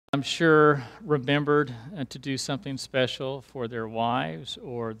I'm sure, remembered to do something special for their wives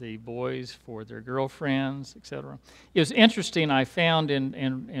or the boys for their girlfriends, etc. It was interesting, I found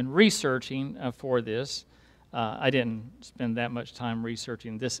in researching for this, I didn't spend that much time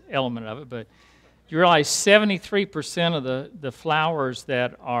researching this element of it, but you realize 73% of the flowers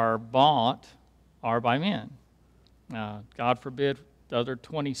that are bought are by men. God forbid the other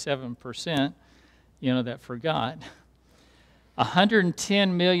 27%, that forgot.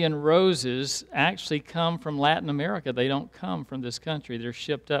 110 million roses actually come from Latin America. They don't come from this country. They're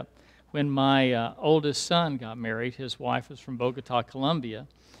shipped up. When my oldest son got married, his wife was from Bogota, Colombia,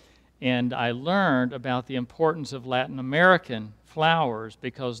 and I learned about the importance of Latin American flowers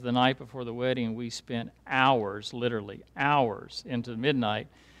because the night before the wedding, we spent hours, literally hours, into midnight,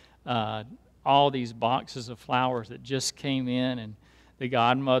 all these boxes of flowers that just came in, and the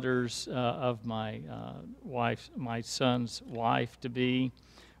godmothers of my son's wife-to-be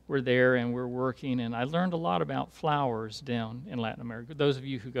were there, and we're working, and I learned a lot about flowers down in Latin America. Those of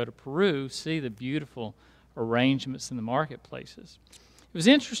you who go to Peru see the beautiful arrangements in the marketplaces. It was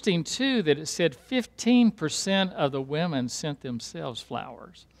interesting, too, that it said 15% of the women sent themselves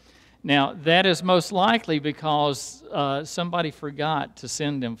flowers. Now, that is most likely because somebody forgot to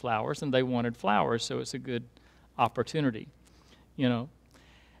send them flowers, and they wanted flowers, so it's a good opportunity.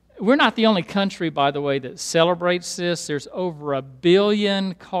 We're not the only country, by the way, that celebrates this. There's over 1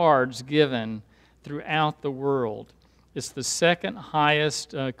 billion cards given throughout the world. It's the second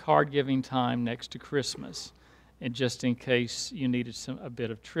highest card-giving time next to Christmas, and just in case you needed a bit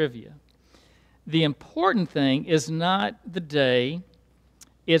of trivia. The important thing is not the day.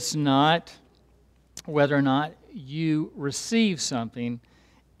 It's not whether or not you receive something.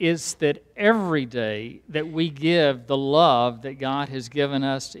 Is that every day that we give the love that God has given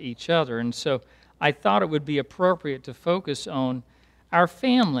us to each other. And so I thought it would be appropriate to focus on our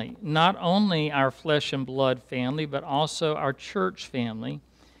family, not only our flesh and blood family, but also our church family,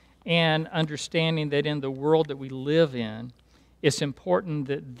 and understanding that in the world that we live in, it's important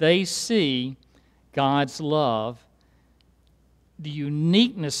that they see God's love, the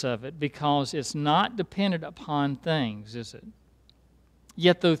uniqueness of it, because it's not dependent upon things, is it?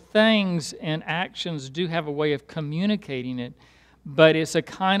 Yet those things and actions do have a way of communicating it, but it's a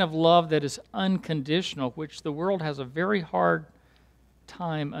kind of love that is unconditional, which the world has a very hard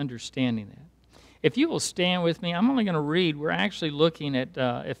time understanding that. If you will stand with me, I'm only going to read. We're actually looking at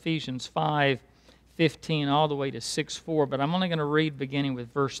Ephesians 5:15 all the way to 6:4, but I'm only going to read beginning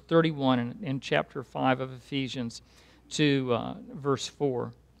with verse 31 in chapter 5 of Ephesians to verse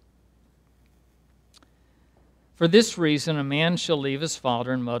 4. For this reason, a man shall leave his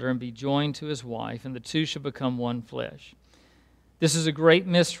father and mother and be joined to his wife, and the two shall become one flesh. This is a great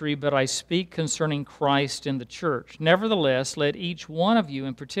mystery, but I speak concerning Christ and the church. Nevertheless, let each one of you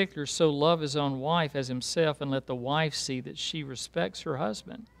in particular so love his own wife as himself, and let the wife see that she respects her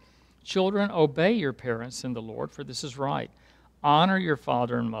husband. Children, obey your parents in the Lord, for this is right. Honor your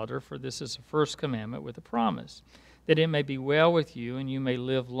father and mother, for this is the first commandment with a promise, that it may be well with you and you may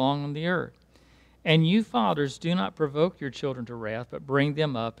live long on the earth. And you, fathers, do not provoke your children to wrath, but bring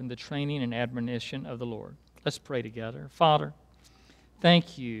them up in the training and admonition of the Lord. Let's pray together. Father,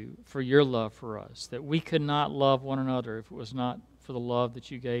 thank you for your love for us, that we could not love one another if it was not for the love that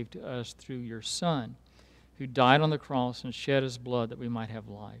you gave to us through your Son, who died on the cross and shed his blood that we might have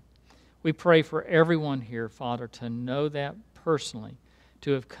life. We pray for everyone here, Father, to know that personally,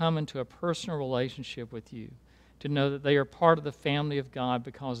 to have come into a personal relationship with you, to know that they are part of the family of God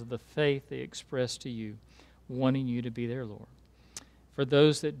because of the faith they express to you, wanting you to be their Lord. For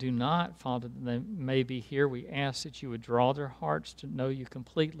those that do not, Father, that they may be here, we ask that you would draw their hearts to know you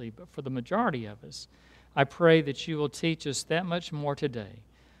completely. But for the majority of us, I pray that you will teach us that much more today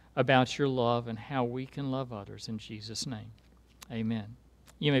about your love and how we can love others. In Jesus' name, amen.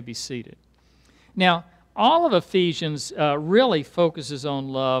 You may be seated. Now, all of Ephesians really focuses on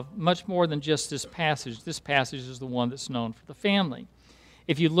love much more than just this passage. This passage is the one that's known for the family.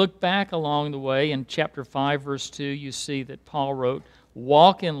 If you look back along the way in chapter 5, verse 2, you see that Paul wrote,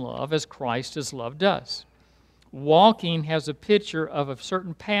 "Walk in love as Christ has loved us." Walking has a picture of a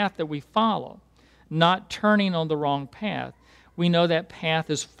certain path that we follow, not turning on the wrong path. We know that path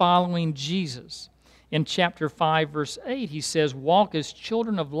is following Jesus. In chapter 5, verse 8, he says, "Walk as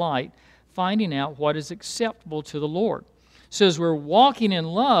children of light, finding out what is acceptable to the Lord." So as we're walking in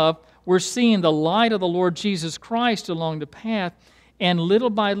love, we're seeing the light of the Lord Jesus Christ along the path, and little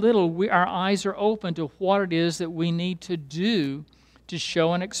by little, our eyes are open to what it is that we need to do to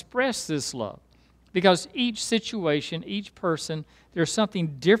show and express this love. Because each situation, each person, there's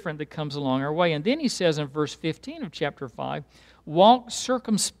something different that comes along our way. And then he says in verse 15 of chapter 5, walk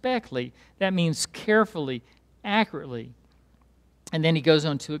circumspectly. That means carefully, accurately. And then he goes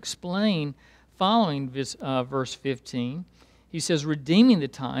on to explain, following verse 15, he says, redeeming the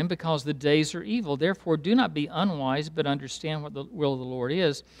time because the days are evil. Therefore, do not be unwise, but understand what the will of the Lord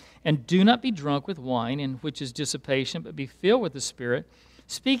is. And do not be drunk with wine, in which is dissipation, but be filled with the Spirit,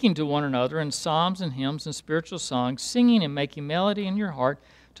 speaking to one another in psalms and hymns and spiritual songs, singing and making melody in your heart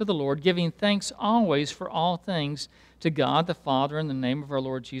to the Lord, giving thanks always for all things to God the Father in the name of our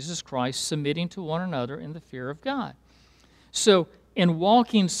Lord Jesus Christ, submitting to one another in the fear of God. So, in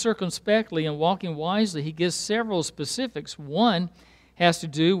walking circumspectly and walking wisely, he gives several specifics. One has to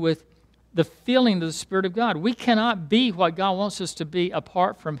do with the feeling of the Spirit of God. We cannot be what God wants us to be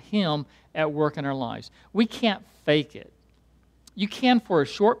apart from Him at work in our lives. We can't fake it. You can for a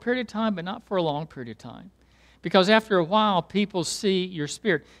short period of time, but not for a long period of time. Because after a while, people see your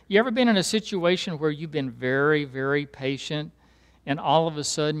spirit. You ever been in a situation where you've been very, very patient, and all of a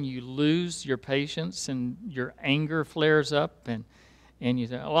sudden you lose your patience and your anger flares up, and you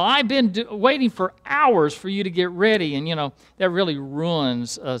say, well, I've been waiting for hours for you to get ready, and, that really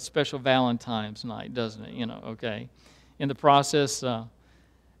ruins a special Valentine's night, doesn't it? Okay. In the process,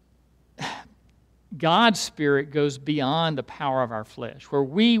 God's Spirit goes beyond the power of our flesh. Where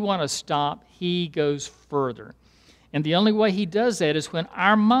we want to stop, He goes further. And the only way He does that is when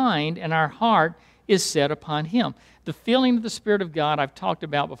our mind and our heart is set upon Him. The feeling of the Spirit of God I've talked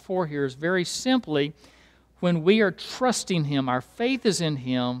about before here is very simply when we are trusting Him, our faith is in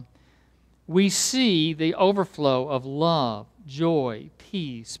Him, we see the overflow of love, joy,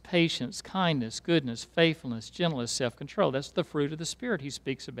 peace, patience, kindness, goodness, faithfulness, gentleness, self-control. That's the fruit of the Spirit He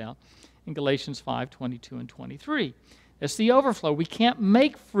speaks about in Galatians 5:22 and 23. That's the overflow. We can't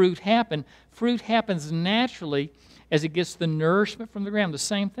make fruit happen. Fruit happens naturally as it gets the nourishment from the ground. The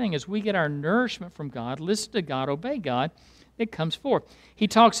same thing, as we get our nourishment from God, listen to God, obey God, it comes forth. He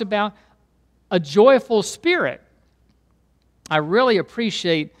talks about a joyful spirit. I really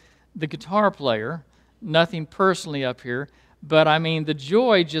appreciate the guitar player, nothing personally up here, but the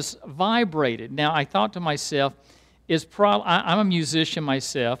joy just vibrated. Now, I thought to myself, I'm a musician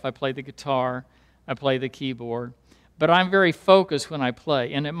myself. I play the guitar, I play the keyboard, but I'm very focused when I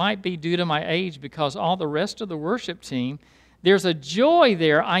play. And it might be due to my age because all the rest of the worship team, there's a joy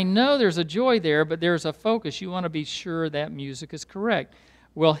there. I know there's a joy there, but there's a focus. You want to be sure that music is correct.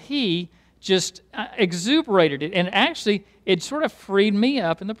 Well, he just exuberated it, and actually it sort of freed me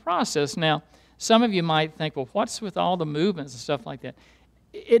up in the process. Now, some of you might think, well, what's with all the movements and stuff like that?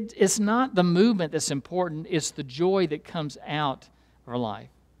 It's not the movement that's important. It's the joy that comes out of our life.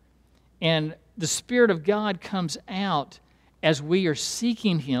 And the Spirit of God comes out as we are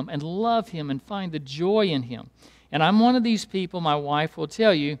seeking Him and love Him and find the joy in Him. And I'm one of these people, my wife will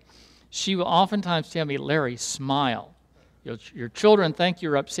tell you, she will oftentimes tell me, Larry, smile. Your children think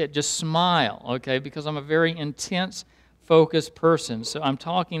you're upset, just smile, okay? Because I'm a very intense, focused person. So I'm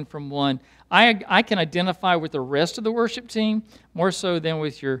talking from one. I can identify with the rest of the worship team more so than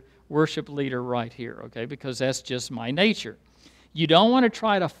with your worship leader right here, okay? Because that's just my nature. You don't want to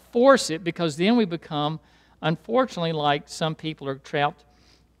try to force it because then we become, unfortunately, like some people are trapped.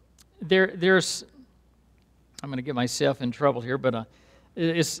 There's, I'm going to get myself in trouble here, but an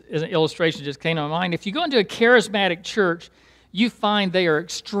illustration just came to my mind. If you go into a charismatic church, you find they are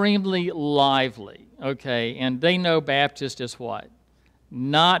extremely lively, okay? And they know Baptist is what?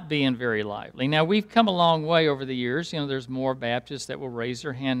 Not being very lively. Now, we've come a long way over the years. There's more Baptists that will raise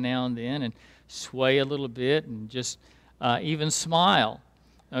their hand now and then and sway a little bit and just even smile,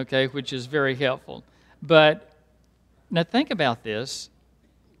 okay, which is very helpful. But now think about this.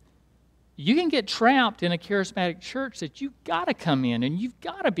 You can get trapped in a charismatic church that you've got to come in and you've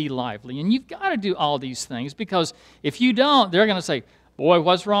got to be lively and you've got to do all these things, because if you don't, they're going to say, boy,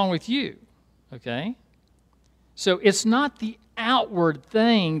 what's wrong with you? Okay? So it's not the outward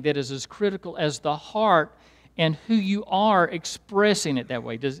thing that is as critical as the heart and who you are expressing it that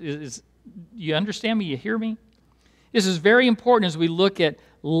way. You understand me? You hear me? This is very important as we look at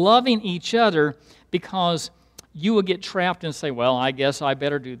loving each other, because you will get trapped and say, well, I guess I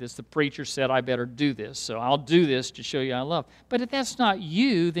better do this. The preacher said I better do this, so I'll do this to show you I love. But if that's not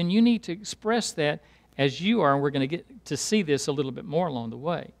you, then you need to express that as you are, and we're going to get to see this a little bit more along the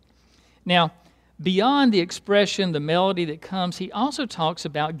way. Now, beyond the expression, the melody that comes, he also talks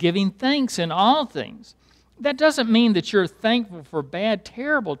about giving thanks in all things. That doesn't mean that you're thankful for bad,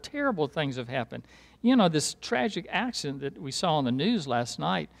 terrible, terrible things have happened. This tragic accident that we saw on the news last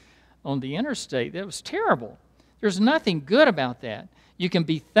night on the interstate, that was terrible. There's nothing good about that. You can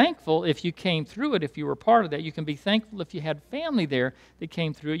be thankful if you came through it, if you were part of that. You can be thankful if you had family there that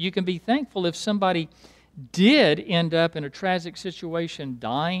came through it. You can be thankful if somebody did end up in a tragic situation,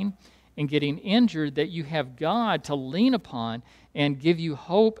 dying and getting injured, that you have God to lean upon and give you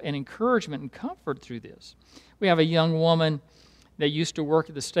hope and encouragement and comfort through this. We have a young woman that used to work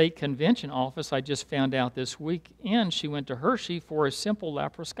at the state convention office. I just found out this weekend she went to Hershey for a simple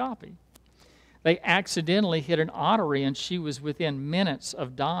laparoscopy. They accidentally hit an artery, and she was within minutes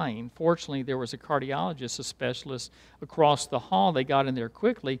of dying. Fortunately, there was a cardiologist, a specialist, across the hall. They got in there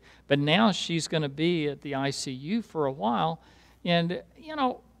quickly, but now she's going to be at the ICU for a while. And,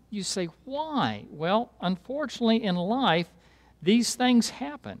 you say, why? Well, unfortunately, in life, these things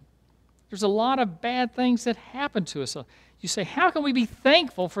happen. There's a lot of bad things that happen to us. You say, how can we be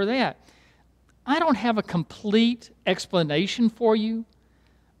thankful for that? I don't have a complete explanation for you,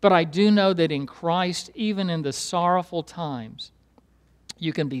 but I do know that in Christ, even in the sorrowful times,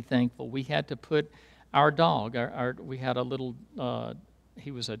 you can be thankful. We had to put our dog, we had a little,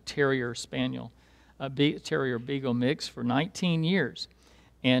 he was a terrier spaniel, terrier beagle mix for 19 years.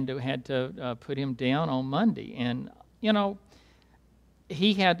 And we had to put him down on Monday. And,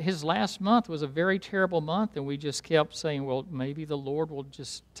 he had, his last month was a very terrible month, and we just kept saying, well, maybe the Lord will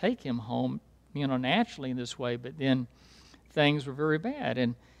just take him home, naturally in this way. But then things were very bad.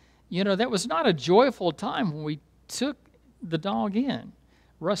 And, that was not a joyful time when we took the dog in,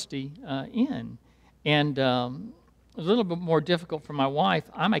 Rusty, in. And a little bit more difficult for my wife.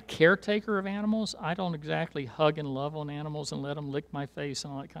 I'm a caretaker of animals. I don't exactly hug and love on animals and let them lick my face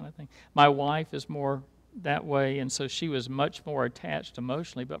and all that kind of thing. My wife is more that way, and so she was much more attached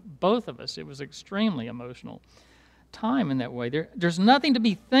emotionally. But both of us, it was extremely emotional time in that way. There's nothing to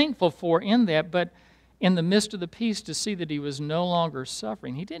be thankful for in that, but in the midst of the peace, to see that he was no longer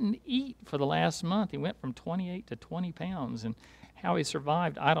suffering. He didn't eat for the last month. He went from 28 to 20 pounds, and how he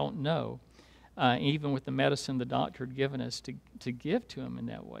survived, I don't know, even with the medicine the doctor had given us to give to him in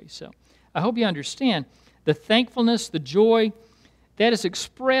that way. So I hope you understand the thankfulness, the joy, that is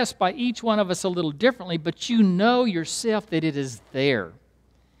expressed by each one of us a little differently, but you know yourself that it is there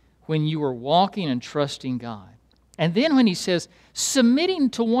when you are walking and trusting God. And then when he says, submitting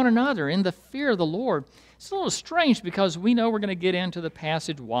to one another in the fear of the Lord, it's a little strange because we know we're going to get into the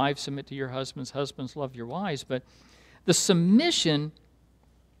passage, wives, submit to your husbands, husbands, love your wives. But the submission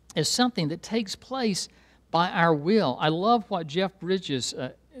is something that takes place by our will. I love what Jeff Bridges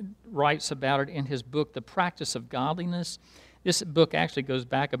writes about it in his book, The Practice of Godliness. This book actually goes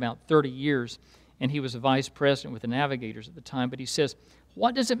back about 30 years, and he was a vice president with the Navigators at the time. But he says,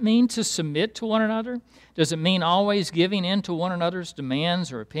 what does it mean to submit to one another? Does it mean always giving in to one another's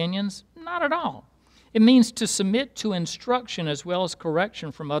demands or opinions? Not at all. It means to submit to instruction as well as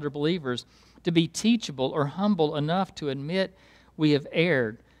correction from other believers, to be teachable or humble enough to admit we have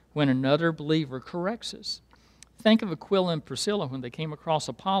erred when another believer corrects us. Think of Aquila and Priscilla when they came across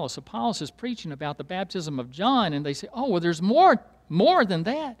Apollos. Apollos is preaching about the baptism of John, and they say, oh, well, there's more than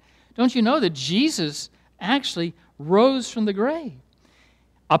that. Don't you know that Jesus actually rose from the grave?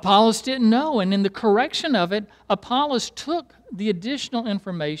 Apollos didn't know, and in the correction of it, Apollos took the additional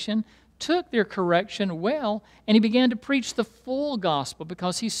information, took their correction well, and he began to preach the full gospel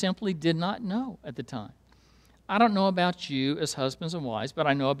because he simply did not know at the time. I don't know about you as husbands and wives, but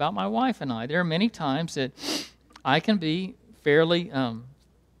I know about my wife and I. There are many times that I can be fairly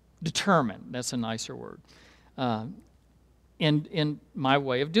determined, that's a nicer word, in my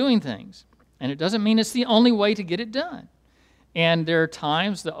way of doing things. And it doesn't mean it's the only way to get it done. And there are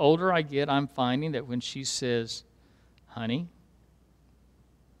times, the older I get, I'm finding that when she says, honey,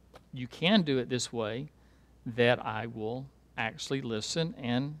 you can do it this way, that I will actually listen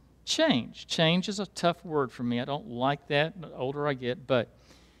and change. Change is a tough word for me. I don't like that the older I get, but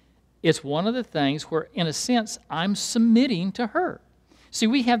it's one of the things where, in a sense, I'm submitting to her. See,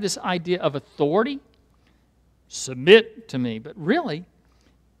 we have this idea of authority, submit to me, but really,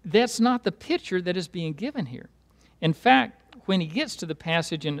 that's not the picture that is being given here. In fact, when he gets to the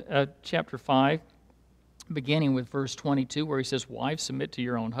passage in chapter 5, beginning with verse 22, where he says, wives, submit to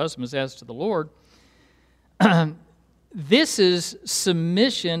your own husbands as to the Lord, this is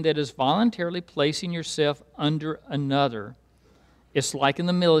submission that is voluntarily placing yourself under another. It's like in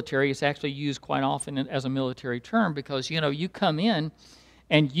the military. It's actually used quite often as a military term because, you come in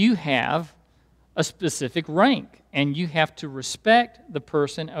and you have a specific rank, and you have to respect the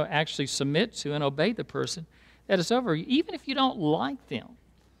person, or actually submit to and obey the person that is over you, even if you don't like them.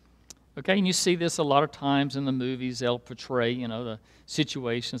 Okay, and you see this a lot of times in the movies. They'll portray, the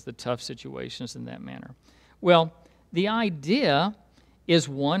situations, the tough situations in that manner. Well, the idea is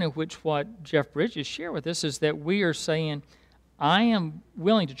one in which what Jeff Bridges shared with us is that we are saying, I am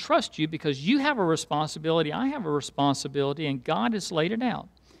willing to trust you because you have a responsibility, I have a responsibility, and God has laid it out.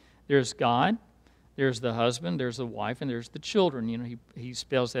 There's God, There's the husband, there's the wife, and there's the children. You know, he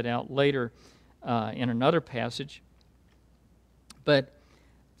spells that out later in another passage. But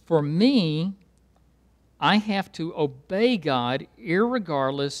for me, I have to obey God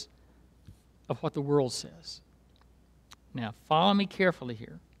irregardless of what the world says. Now, follow me carefully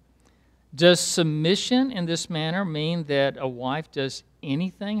here. Does submission in this manner mean that a wife does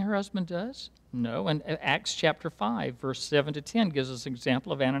anything her husband does? No. And Acts chapter 5, verse 7 to 10 gives us an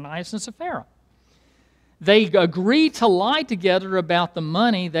example of Ananias and Sapphira. They agreed to lie together about the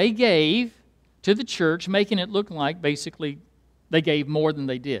money they gave to the church, making it look like basically they gave more than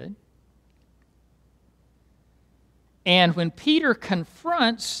they did. And when Peter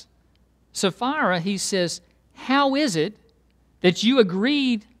confronts Sapphira, he says, "How is it that you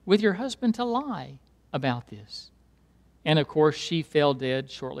agreed with your husband to lie about this?" And of course, she fell dead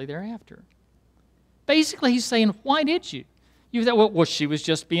shortly thereafter. Basically, he's saying, why did you? You thought, well, she was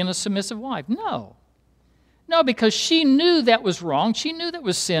just being a submissive wife. No, because she knew that was wrong. She knew that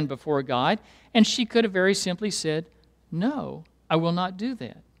was sin before God, and she could have very simply said, "No, I will not do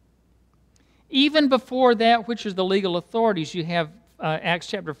that." Even before that, which is the legal authorities, you have Acts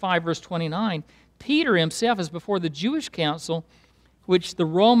chapter 5, verse 29. Peter himself is before the Jewish council, which the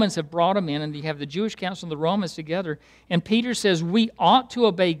Romans have brought him in, and you have the Jewish council and the Romans together, and Peter says, we ought to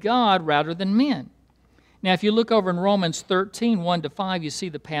obey God rather than men. Now, if you look over in Romans 13, 1 to 5, you see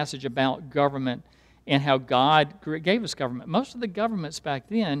the passage about government and how God gave us government. Most of the governments back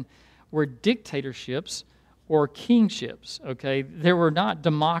then were dictatorships or kingships, okay? There were not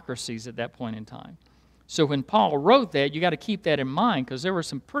democracies at that point in time. So when Paul wrote that, you got to keep that in mind because there were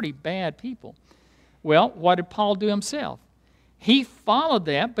some pretty bad people. Well, what did Paul do himself? He followed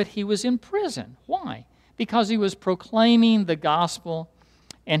that, but he was in prison. Why? Because he was proclaiming the gospel,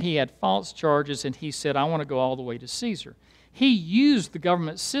 and he had false charges, and he said, I want to go all the way to Caesar. He used the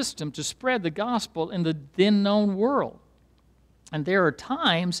government system to spread the gospel in the then-known world. And there are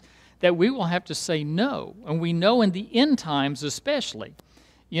times that we will have to say no, and we know in the end times especially,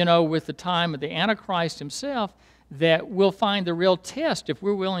 you know, with the time of the Antichrist himself, that we'll find the real test if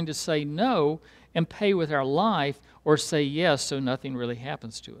we're willing to say no and pay with our life or say yes so nothing really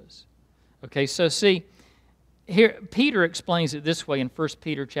happens to us. Okay, so see, here Peter explains it this way in 1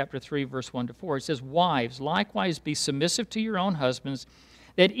 Peter chapter 3, verse 1 to 4. It says, "Wives, likewise be submissive to your own husbands,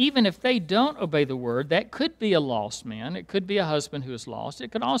 that even if they don't obey the word," that could be a lost man, it could be a husband who is lost,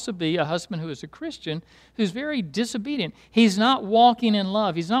 it could also be a husband who is a Christian who's very disobedient. He's not walking in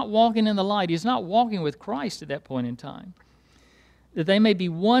love, he's not walking in the light, he's not walking with Christ at that point in time. That they may be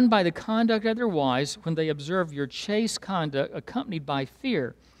won by the conduct of their wives when they observe your chaste conduct accompanied by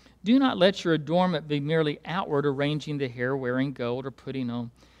fear. Do not let your adornment be merely outward, arranging the hair, wearing gold, or putting on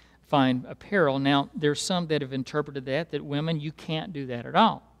fine apparel. Now, there's some that have interpreted that women, you can't do that at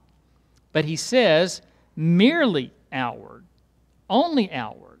all. But he says merely outward, only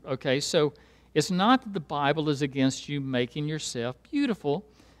outward. Okay, so it's not that the Bible is against you making yourself beautiful,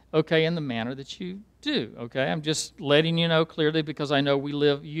 okay, in the manner that you do, okay? I'm just letting you know clearly because I know we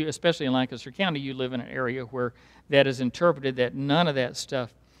live, especially in Lancaster County, you live in an area where that is interpreted that none of that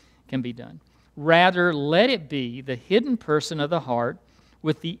stuff can be done. Rather, let it be the hidden person of the heart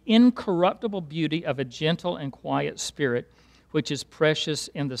with the incorruptible beauty of a gentle and quiet spirit, which is precious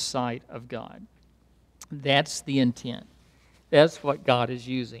in the sight of God. That's the intent. That's what God is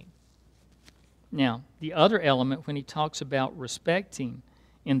using. Now, the other element, when he talks about respecting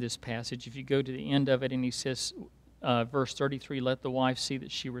in this passage, if you go to the end of it and he says, verse 33, let the wife see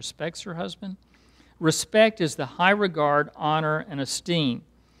that she respects her husband. Respect is the high regard, honor, and esteem.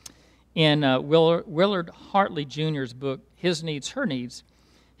 In Willard Hartley Jr.'s book, His Needs, Her Needs,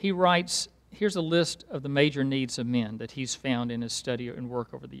 he writes, here's a list of the major needs of men that he's found in his study and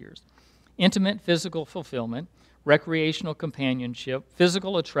work over the years. Intimate physical fulfillment, recreational companionship,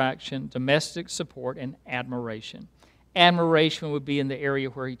 physical attraction, domestic support, and admiration. Admiration would be in the area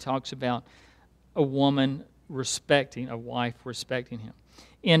where he talks about a woman respecting, a wife respecting him.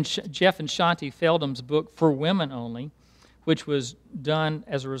 In Jeff and Shanti Feldham's book, For Women Only, which was done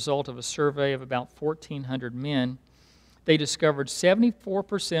as a result of a survey of about 1,400 men, they discovered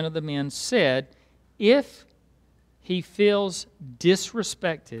 74% of the men said if he feels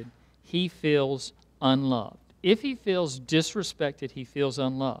disrespected, he feels unloved. If he feels disrespected, he feels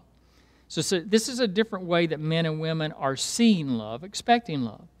unloved. So this is a different way that men and women are seeing love, expecting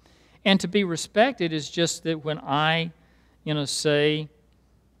love. And to be respected is just that when I, say,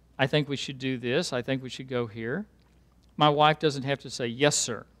 I think we should do this, I think we should go here, my wife doesn't have to say, yes,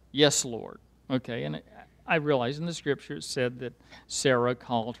 sir, yes, Lord. Okay, and I realize in the Scripture it said that Sarah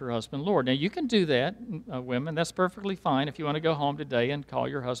called her husband Lord. Now, you can do that, women. That's perfectly fine. If you want to go home today and call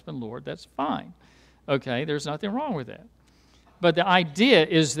your husband Lord, that's fine. Okay, there's nothing wrong with that. But the idea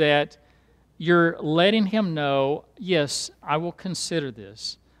is that you're letting him know, yes, I will consider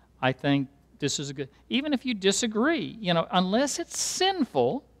this. I think this is a good, even if you disagree, unless it's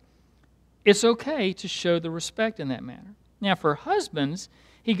sinful, it's okay to show the respect in that manner. Now, for husbands,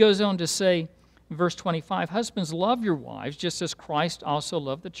 he goes on to say, in verse 25, husbands, love your wives, just as Christ also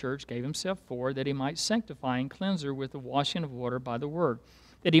loved the church, gave himself for her, that he might sanctify and cleanse her with the washing of water by the word,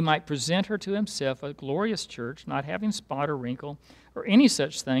 that he might present her to himself a glorious church, not having spot or wrinkle or any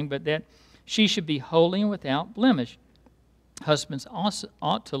such thing, but that she should be holy and without blemish. Husbands also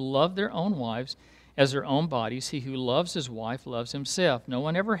ought to love their own wives as their own bodies. He who loves his wife loves himself. No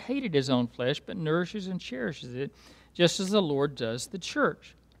one ever hated his own flesh, but nourishes and cherishes it, just as the Lord does the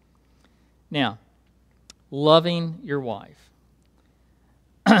church. Now, loving your wife.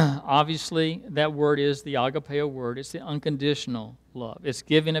 Obviously, that word is the agapeo word. It's the unconditional love. It's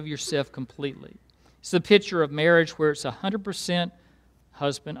giving of yourself completely. It's the picture of marriage where it's 100%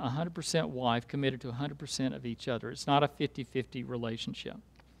 husband, 100% wife, committed to 100% of each other. It's not a 50-50 relationship.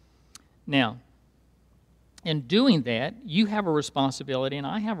 Now, in doing that, you have a responsibility, and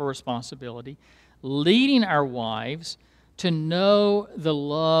I have a responsibility, leading our wives to know the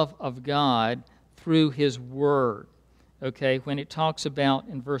love of God through His Word. Okay, when it talks about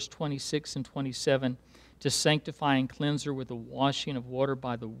in verse 26 and 27, to sanctify and cleanse her with the washing of water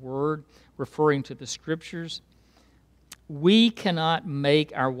by the Word, referring to the Scriptures, we cannot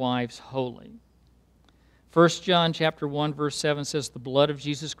make our wives holy. 1 John chapter 1, verse 7 says, the blood of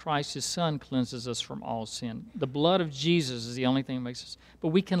Jesus Christ, His Son, cleanses us from all sin. The blood of Jesus is the only thing that makes us, but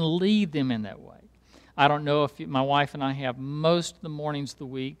we can lead them in that way. I don't know if my wife and I have most of the mornings of the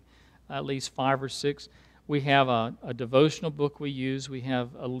week, at least 5 or 6. We have a devotional book we use. We have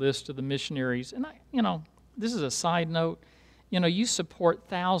a list of the missionaries. And, this is a side note. You support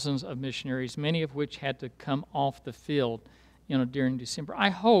thousands of missionaries, many of which had to come off the field, during December. I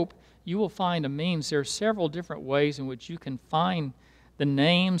hope you will find a means. There are several different ways in which you can find the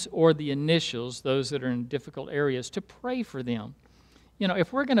names or the initials, those that are in difficult areas, to pray for them.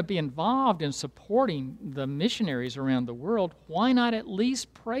 If we're going to be involved in supporting the missionaries around the world, why not at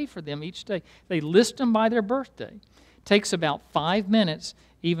least pray for them each day? They list them by their birthday. It takes about 5 minutes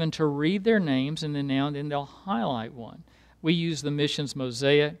even to read their names, and then now and then they'll highlight one. We use the Missions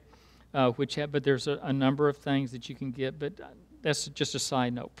Mosaic, but there's a number of things that you can get, but that's just a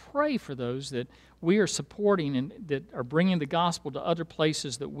side note. Pray for those that we are supporting and that are bringing the gospel to other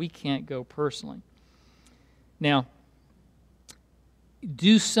places that we can't go personally. Now,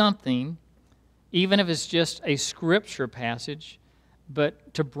 do something, even if it's just a scripture passage,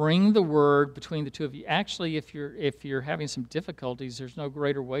 but to bring the word between the two of you. Actually, if you're having some difficulties, there's no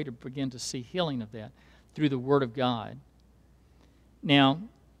greater way to begin to see healing of that, through the Word of God. Now,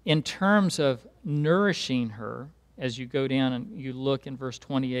 in terms of nourishing her, as you go down and you look in verse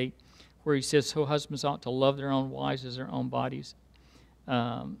 28, where he says, so husbands ought to love their own wives as their own bodies.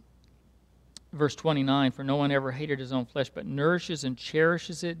 Verse 29, for no one ever hated his own flesh, but nourishes and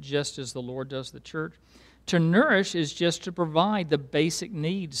cherishes it, just as the Lord does the church. To nourish is just to provide the basic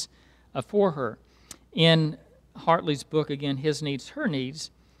needs for her. In Hartley's book, again, His Needs, Her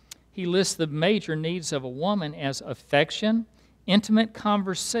Needs, he lists the major needs of a woman as affection, intimate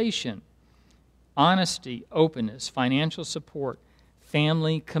conversation, honesty, openness, financial support,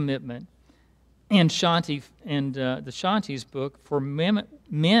 family commitment. And Shanti, the Shanti's book, for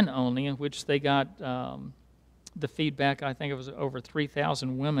men only, in which they got the feedback, I think it was over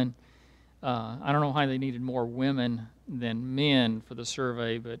 3,000 women. I don't know why they needed more women than men for the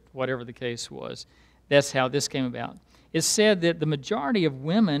survey, but whatever the case was, that's how this came about. It said that the majority of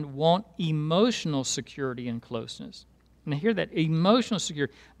women want emotional security and closeness. And hear that, emotional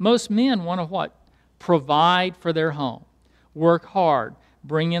security. Most men want to what? Provide for their home, work hard,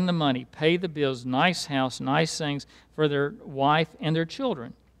 bring in the money, pay the bills, nice house, nice things for their wife and their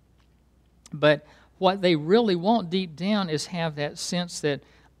children. But what they really want deep down is have that sense that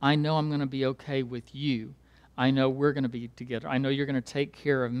I know I'm going to be okay with you. I know we're going to be together. I know you're going to take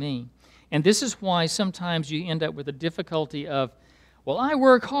care of me. And this is why sometimes you end up with a difficulty of, well, I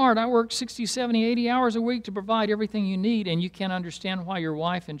work hard. I work 60, 70, 80 hours a week to provide everything you need, and you can't understand why your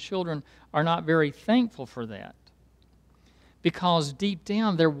wife and children are not very thankful for that. Because deep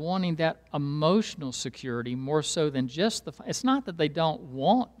down, they're wanting that emotional security more so than just it's not that they don't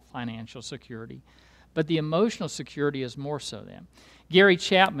want financial security, but the emotional security is more so than. Gary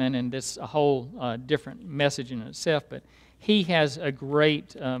Chapman, and this is a whole different message in itself, but he has a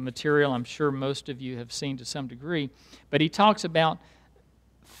great material I'm sure most of you have seen to some degree, but he talks about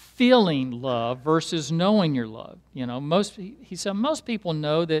feeling love versus knowing you're loved. He said most people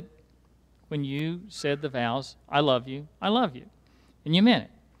know that when you said the vows, I love you, and you meant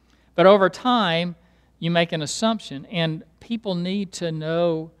it. But over time, you make an assumption, and people need to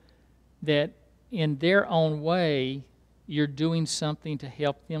know that in their own way, you're doing something to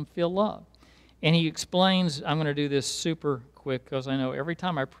help them feel loved. And he explains, I'm going to do this super quick because I know every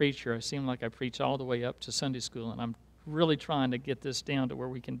time I preach here, I seem like I preach all the way up to Sunday school, and I'm really trying to get this down to where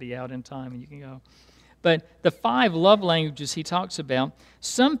we can be out in time and you can go. But the 5 love languages he talks about,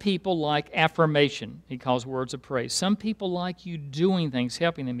 some people like affirmation, he calls words of praise. Some people like you doing things,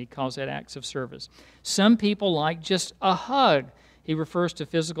 helping them, he calls that acts of service. Some people like just a hug, he refers to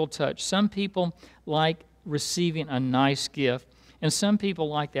physical touch. Some people like receiving a nice gift. And some people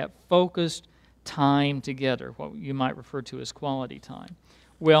like that focused time together, what you might refer to as quality time.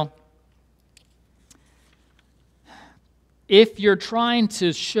 Well, if you're trying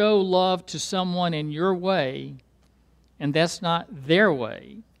to show love to someone in your way, and that's not their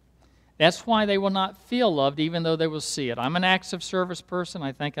way, that's why they will not feel loved even though they will see it. I'm an acts of service person.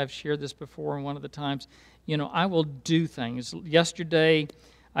 I think I've shared this before in one of the times. You know, I will do things. Yesterday,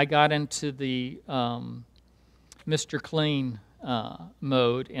 I got into the Mr. Clean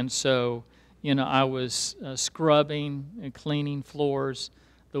mode, and so, you know, I was scrubbing and cleaning floors,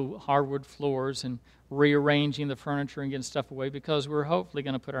 the hardwood floors, and rearranging the furniture and getting stuff away because we're hopefully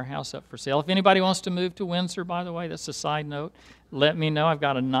going to put our house up for sale. If anybody wants to move to Windsor, by the way, that's a side note, let me know. I've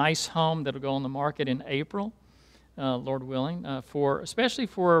got a nice home that will go on the market in April, Lord willing, especially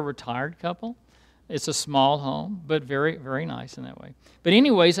for a retired couple. It's a small home, but very, very nice in that way. But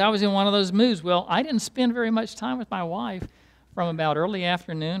anyways, I was in one of those moods. Well, I didn't spend very much time with my wife from about early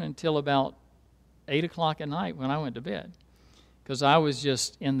afternoon until about 8 o'clock at night when I went to bed, because I was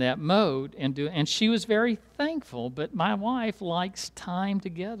just in that mode, and she was very thankful, but my wife likes time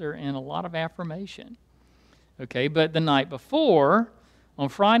together and a lot of affirmation. Okay, but the night before, on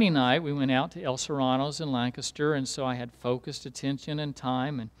Friday night, we went out to El Serrano's in Lancaster, and so I had focused attention and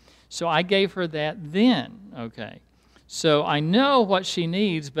time, and so I gave her that then, okay. So I know what she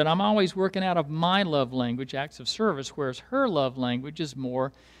needs, but I'm always working out of my love language, acts of service, whereas her love language is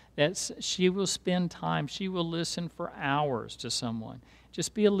more that she will spend time, she will listen for hours to someone.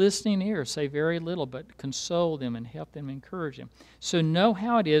 Just be a listening ear, say very little, but console them and help them, encourage them. So know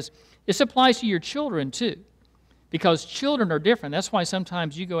how it is. This applies to your children too, because children are different. That's why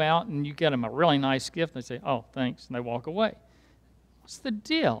sometimes you go out and you get them a really nice gift and they say, oh, thanks, and they walk away. What's the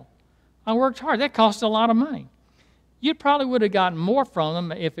deal? I worked hard. That cost a lot of money. You probably would have gotten more from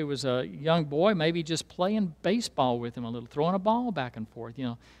them if it was a young boy, maybe just playing baseball with him a little, throwing a ball back and forth. You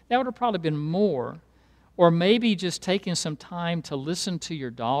know, that would have probably been more. Or maybe just taking some time to listen to your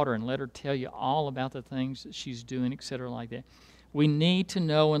daughter and let her tell you all about the things that she's doing, etc., like that. We need to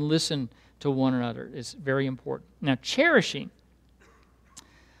know and listen to one another. It's very important. Now, cherishing.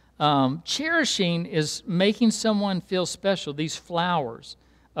 Cherishing is making someone feel special. These flowers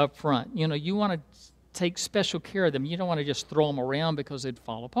up front. You know, you want to take special care of them. You don't want to just throw them around because they'd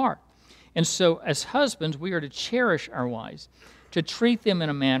fall apart. And so as husbands, we are to cherish our wives, to treat them in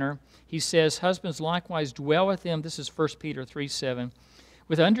a manner. He says, husbands likewise dwell with them, this is 1 Peter 3:7,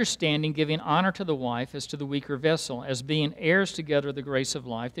 with understanding, giving honor to the wife as to the weaker vessel, as being heirs together of the grace of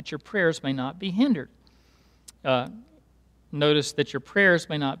life, that your prayers may not be hindered. Notice that your prayers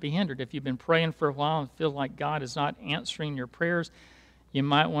may not be hindered. If you've been praying for a while and feel like God is not answering your prayers, you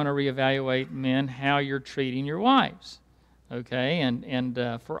might want to reevaluate, men, how you're treating your wives, okay? And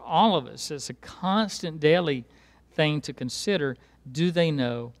for all of us, it's a constant daily thing to consider. Do they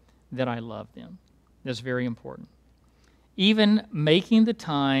know that I love them? That's very important. Even making the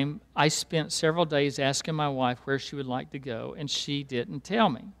time, I spent several days asking my wife where she would like to go, and she didn't tell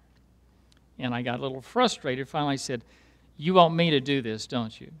me. And I got a little frustrated. Finally, I said, you want me to do this,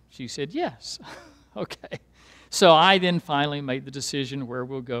 don't you? She said, yes. Okay. So I then finally made the decision where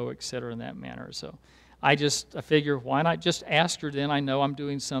we'll go, et cetera, in that manner. So I figure, why not just ask her then? I know I'm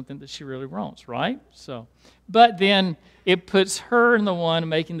doing something that she really wants, right? So, but then it puts her in the one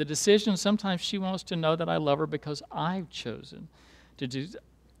making the decision. Sometimes she wants to know that I love her because I've chosen to do.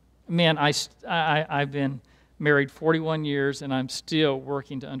 Man, I've been married 41 years, and I'm still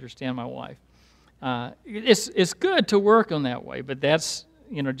working to understand my wife. It's good to work on that way, but that's,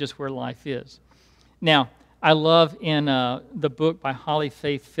 you know, just where life is. Now, I love in the book by Holly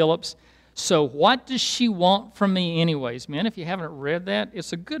Faith Phillips, So What Does She Want From Me Anyways? Man, if you haven't read that,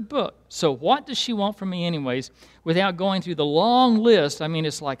 it's a good book. So what does she want from me anyways? Without going through the long list, I mean,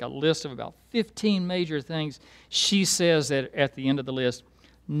 it's like a list of about 15 major things. She says that at the end of the list,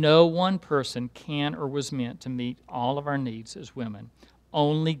 no one person can or was meant to meet all of our needs as women.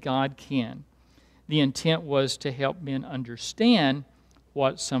 Only God can. The intent was to help men understand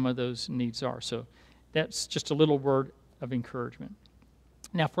what some of those needs are. So that's just a little word of encouragement.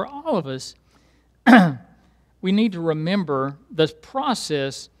 Now, for all of us, we need to remember this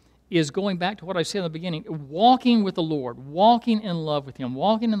process is going back to what I said in the beginning, walking with the Lord, walking in love with Him,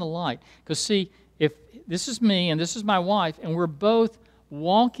 walking in the light. Because see, if this is me and this is my wife, and we're both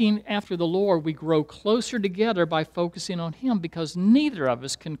walking after the Lord, we grow closer together by focusing on Him, because neither of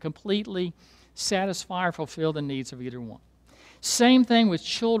us can completely satisfy or fulfill the needs of either one. Same thing with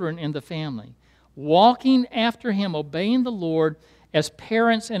children in the family. Walking after Him, obeying the Lord as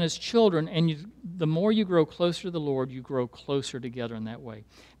parents and as children, and the more you grow closer to the Lord, you grow closer together in that way.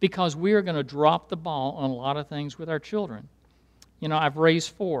 Because we are going to drop the ball on a lot of things with our children. You know, I've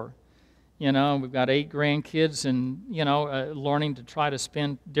raised 4. You know, we've got 8 grandkids, and, you know, learning to try to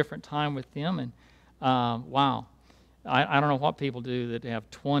spend different time with them. And, wow, I don't know what people do that have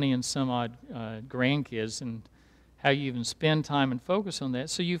 20 and some odd grandkids, and how you even spend time and focus on that.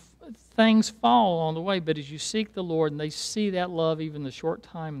 So things fall along the way, but as you seek the Lord and they see that love, even the short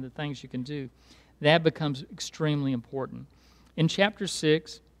time and the things you can do, that becomes extremely important. In chapter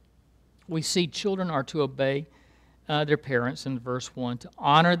 6, we see children are to obey their parents in verse 1. To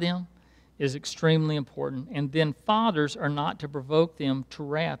honor them is extremely important. And then fathers are not to provoke them to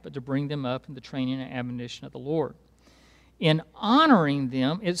wrath, but to bring them up in the training and admonition of the Lord. In honoring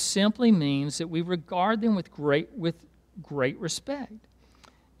them, it simply means that we regard them with great respect.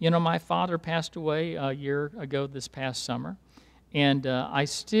 You know, my father passed away a year ago this past summer, and I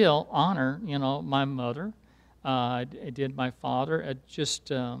still honor, you know, my mother. I did my father.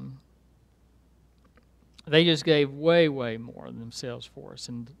 They just gave way, way more of themselves for us.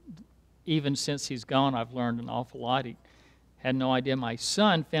 And even since he's gone, I've learned an awful lot. He had no idea. My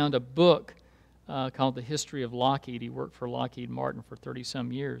son found a book called The History of Lockheed. He worked for Lockheed Martin for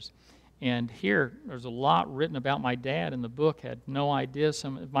 30-some years. And here, there's a lot written about my dad in the book. Had no idea.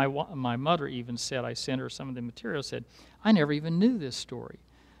 My mother even said, I sent her some of the material, said, I never even knew this story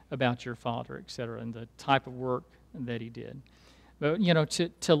about your father, etc., and the type of work that he did. But, you know,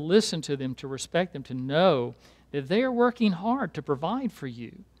 to listen to them, to respect them, to know that they are working hard to provide for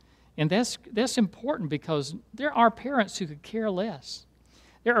you. And that's important, because there are parents who could care less.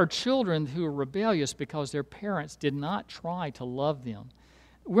 There are children who are rebellious because their parents did not try to love them.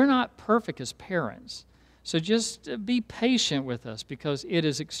 We're not perfect as parents. So just be patient with us, because it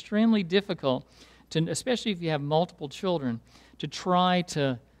is extremely difficult, especially if you have multiple children, to try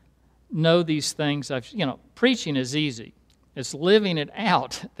to know these things. Preaching is easy. It's living it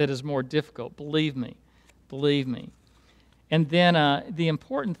out that is more difficult. Believe me. Believe me. And then the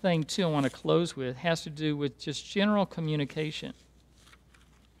important thing, too, I want to close with, has to do with just general communication.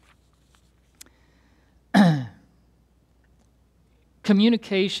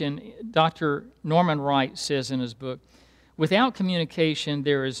 Communication, Dr. Norman Wright says in his book, without communication,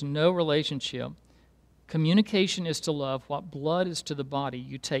 there is no relationship. Communication is to love what blood is to the body.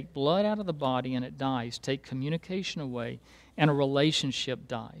 You take blood out of the body and it dies. Take communication away and a relationship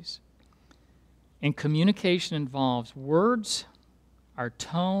dies. And communication involves words, our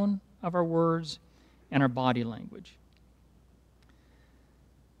tone of our words, and our body language.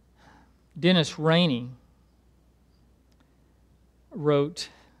 Dennis Rainey wrote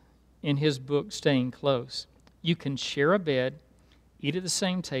in his book, Staying Close, you can share a bed, eat at the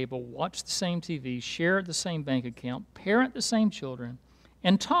same table, watch the same TV, share the same bank account, parent the same children,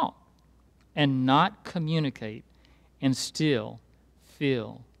 and talk, and not communicate, and still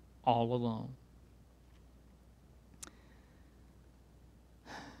feel all alone.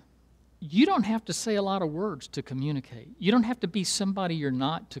 You don't have to say a lot of words to communicate. You don't have to be somebody you're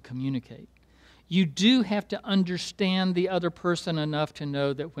not to communicate. You do have to understand the other person enough to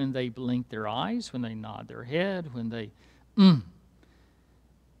know that when they blink their eyes, when they nod their head, when they,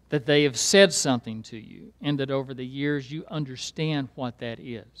 that they have said something to you, and that over the years you understand what that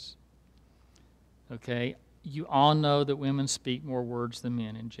is. Okay? You all know that women speak more words than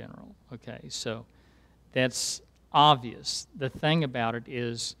men in general. Okay? So that's obvious. The thing about it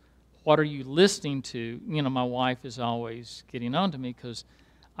is, what are you listening to? You know, my wife is always getting on to me because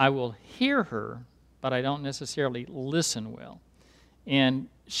I will hear her, but I don't necessarily listen well. And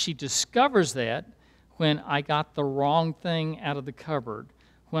she discovers that when I got the wrong thing out of the cupboard,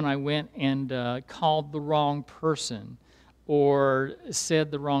 when I went and called the wrong person or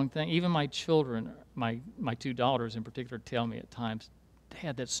said the wrong thing. Even my children, my 2 daughters in particular, tell me at times,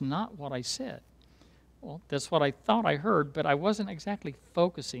 Dad, that's not what I said. Well, that's what I thought I heard, but I wasn't exactly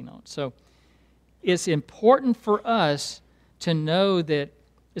focusing on. So it's important for us to know that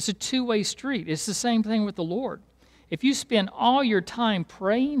it's a two-way street. It's the same thing with the Lord. If you spend all your time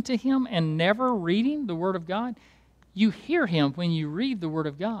praying to Him and never reading the Word of God, You hear Him when you read the Word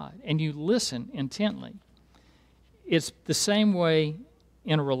of God and you listen intently. It's the same way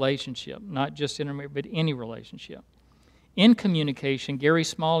in a relationship, not just in a marriage, but any relationship. In communication, Gary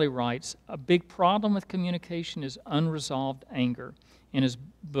Smalley writes, a big problem with communication is unresolved anger. In his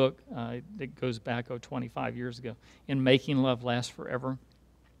book that goes back 25 years ago, In Making Love Last Forever.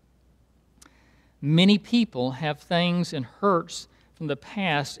 Many people have things and hurts from the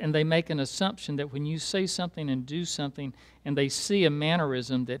past, and they make an assumption that when you say something and do something and they see a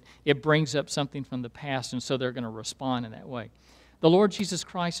mannerism, that it brings up something from the past, and so they're going to respond in that way. The Lord Jesus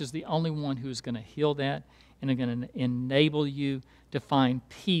Christ is the only one who is going to heal that and is going to enable you to find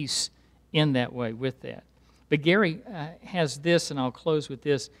peace in that way with that. But Gary has this, and I'll close with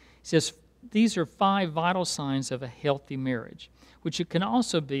this. He says, these are 5 vital signs of a healthy marriage, which it can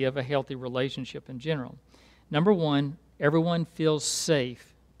also be of a healthy relationship in general. Number 1, everyone feels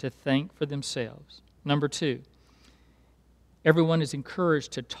safe to think for themselves. Number 2, everyone is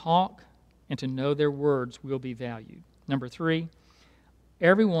encouraged to talk and to know their words will be valued. Number 3,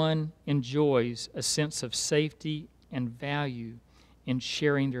 everyone enjoys a sense of safety and value in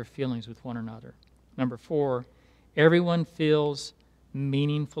sharing their feelings with one another. Number 4, everyone feels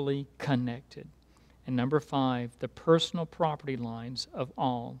meaningfully connected. And number 5, the personal property lines of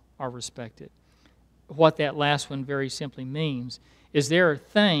all are respected. What that last one very simply means is there are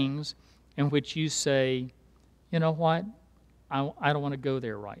things in which you say, you know what, I don't want to go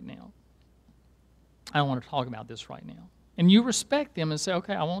there right now. I don't want to talk about this right now. And you respect them and say,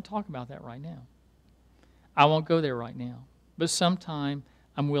 okay, I won't talk about that right now. I won't go there right now. But sometime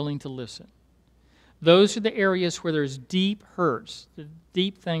I'm willing to listen. Those are the areas where there's deep hurts, the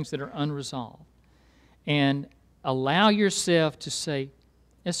deep things that are unresolved. And allow yourself to say,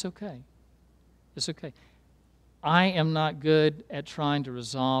 it's okay. It's okay. I am not good at trying to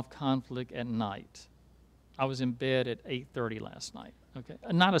resolve conflict at night. I was in bed at 8:30 last night. Okay,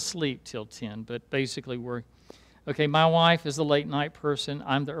 not asleep till 10, but basically okay, my wife is the late night person.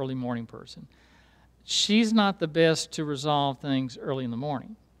 I'm the early morning person. She's not the best to resolve things early in the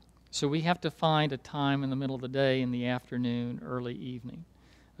morning. So we have to find a time in the middle of the day, in the afternoon, early evening.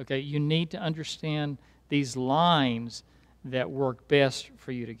 Okay, you need to understand these lines that work best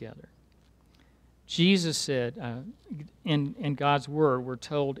for you together. Jesus said, in God's Word, we're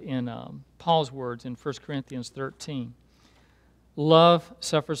told in Paul's words in 1 Corinthians 13, love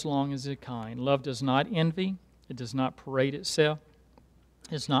suffers long as is kind. Love does not envy. It does not parade itself.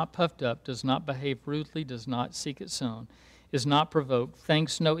 Is not puffed up, does not behave rudely, does not seek its own, is not provoked,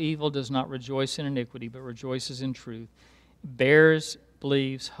 thinks no evil, does not rejoice in iniquity, but rejoices in truth, bears,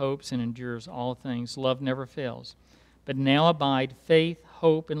 believes, hopes, and endures all things. Love never fails. But now abide faith,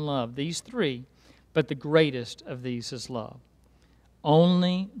 hope, and love, these 3, but the greatest of these is love.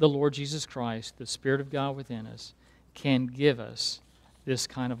 Only the Lord Jesus Christ, the Spirit of God within us, can give us this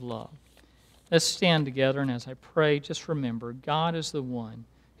kind of love. Let's stand together, and as I pray, just remember, God is the one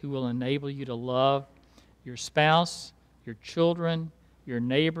who will enable you to love your spouse, your children, your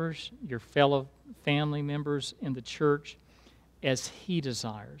neighbors, your fellow family members in the church as He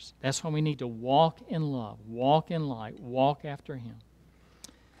desires. That's why we need to walk in love, walk in light, walk after Him.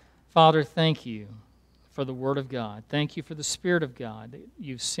 Father, thank you for the Word of God. Thank you for the Spirit of God that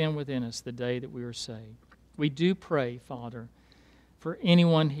you've sent within us the day that we were saved. We do pray, Father, for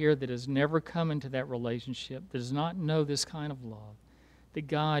anyone here that has never come into that relationship, that does not know this kind of love, that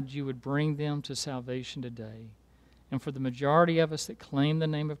God, you would bring them to salvation today. And for the majority of us that claim the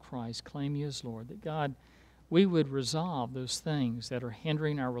name of Christ, claim you as Lord, that God, we would resolve those things that are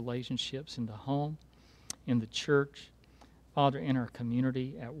hindering our relationships in the home, in the church, Father, in our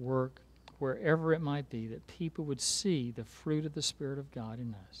community, at work, wherever it might be, that people would see the fruit of the Spirit of God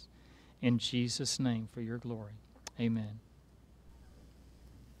in us. In Jesus' name, for your glory. Amen.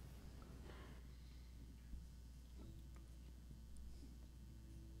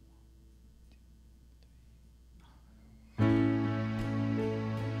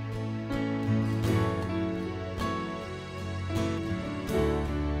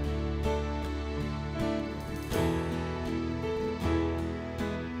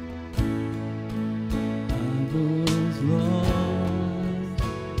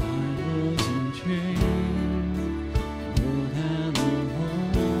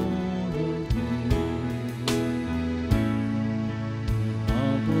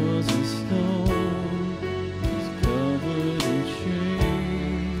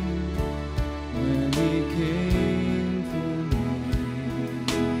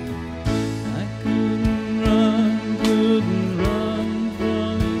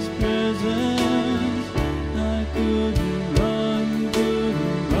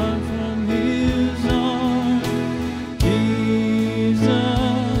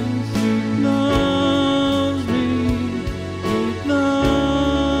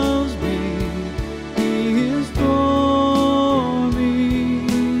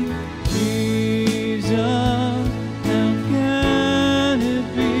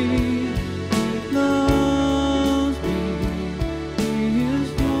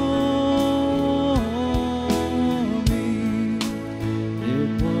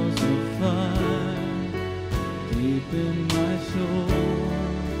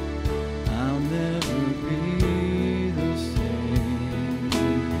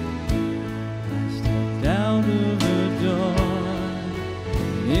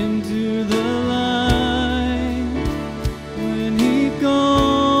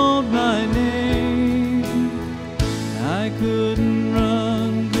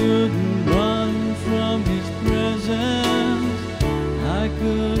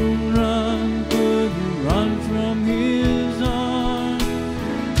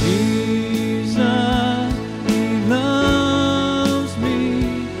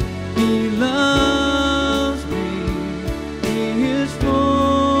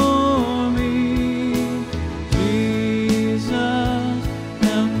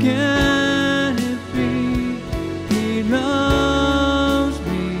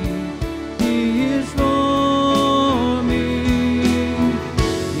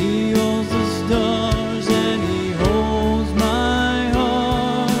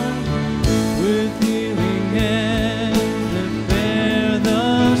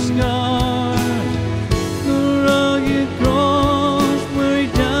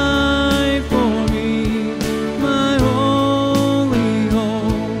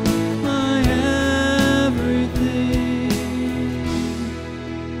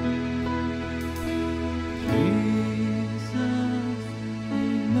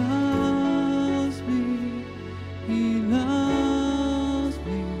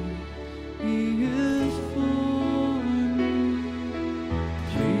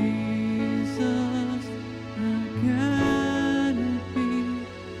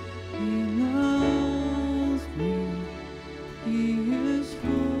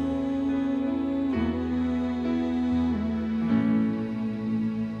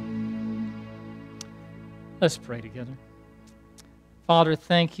 Let's pray together. Father,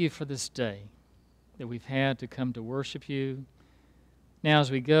 thank you for this day that we've had to come to worship you. Now,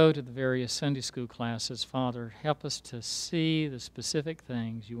 as we go to the various Sunday school classes, Father, help us to see the specific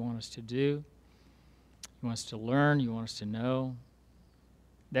things you want us to do, you want us to learn, you want us to know,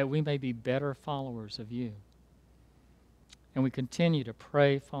 that we may be better followers of you. And we continue to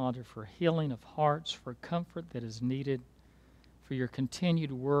pray, Father, for healing of hearts, for comfort that is needed, for your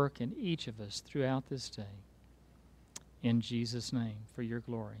continued work in each of us throughout this day. In Jesus' name, for your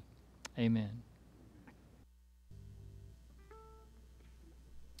glory. Amen.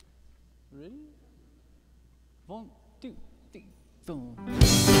 Ready? 1, 2, 3,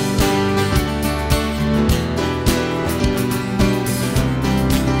 4.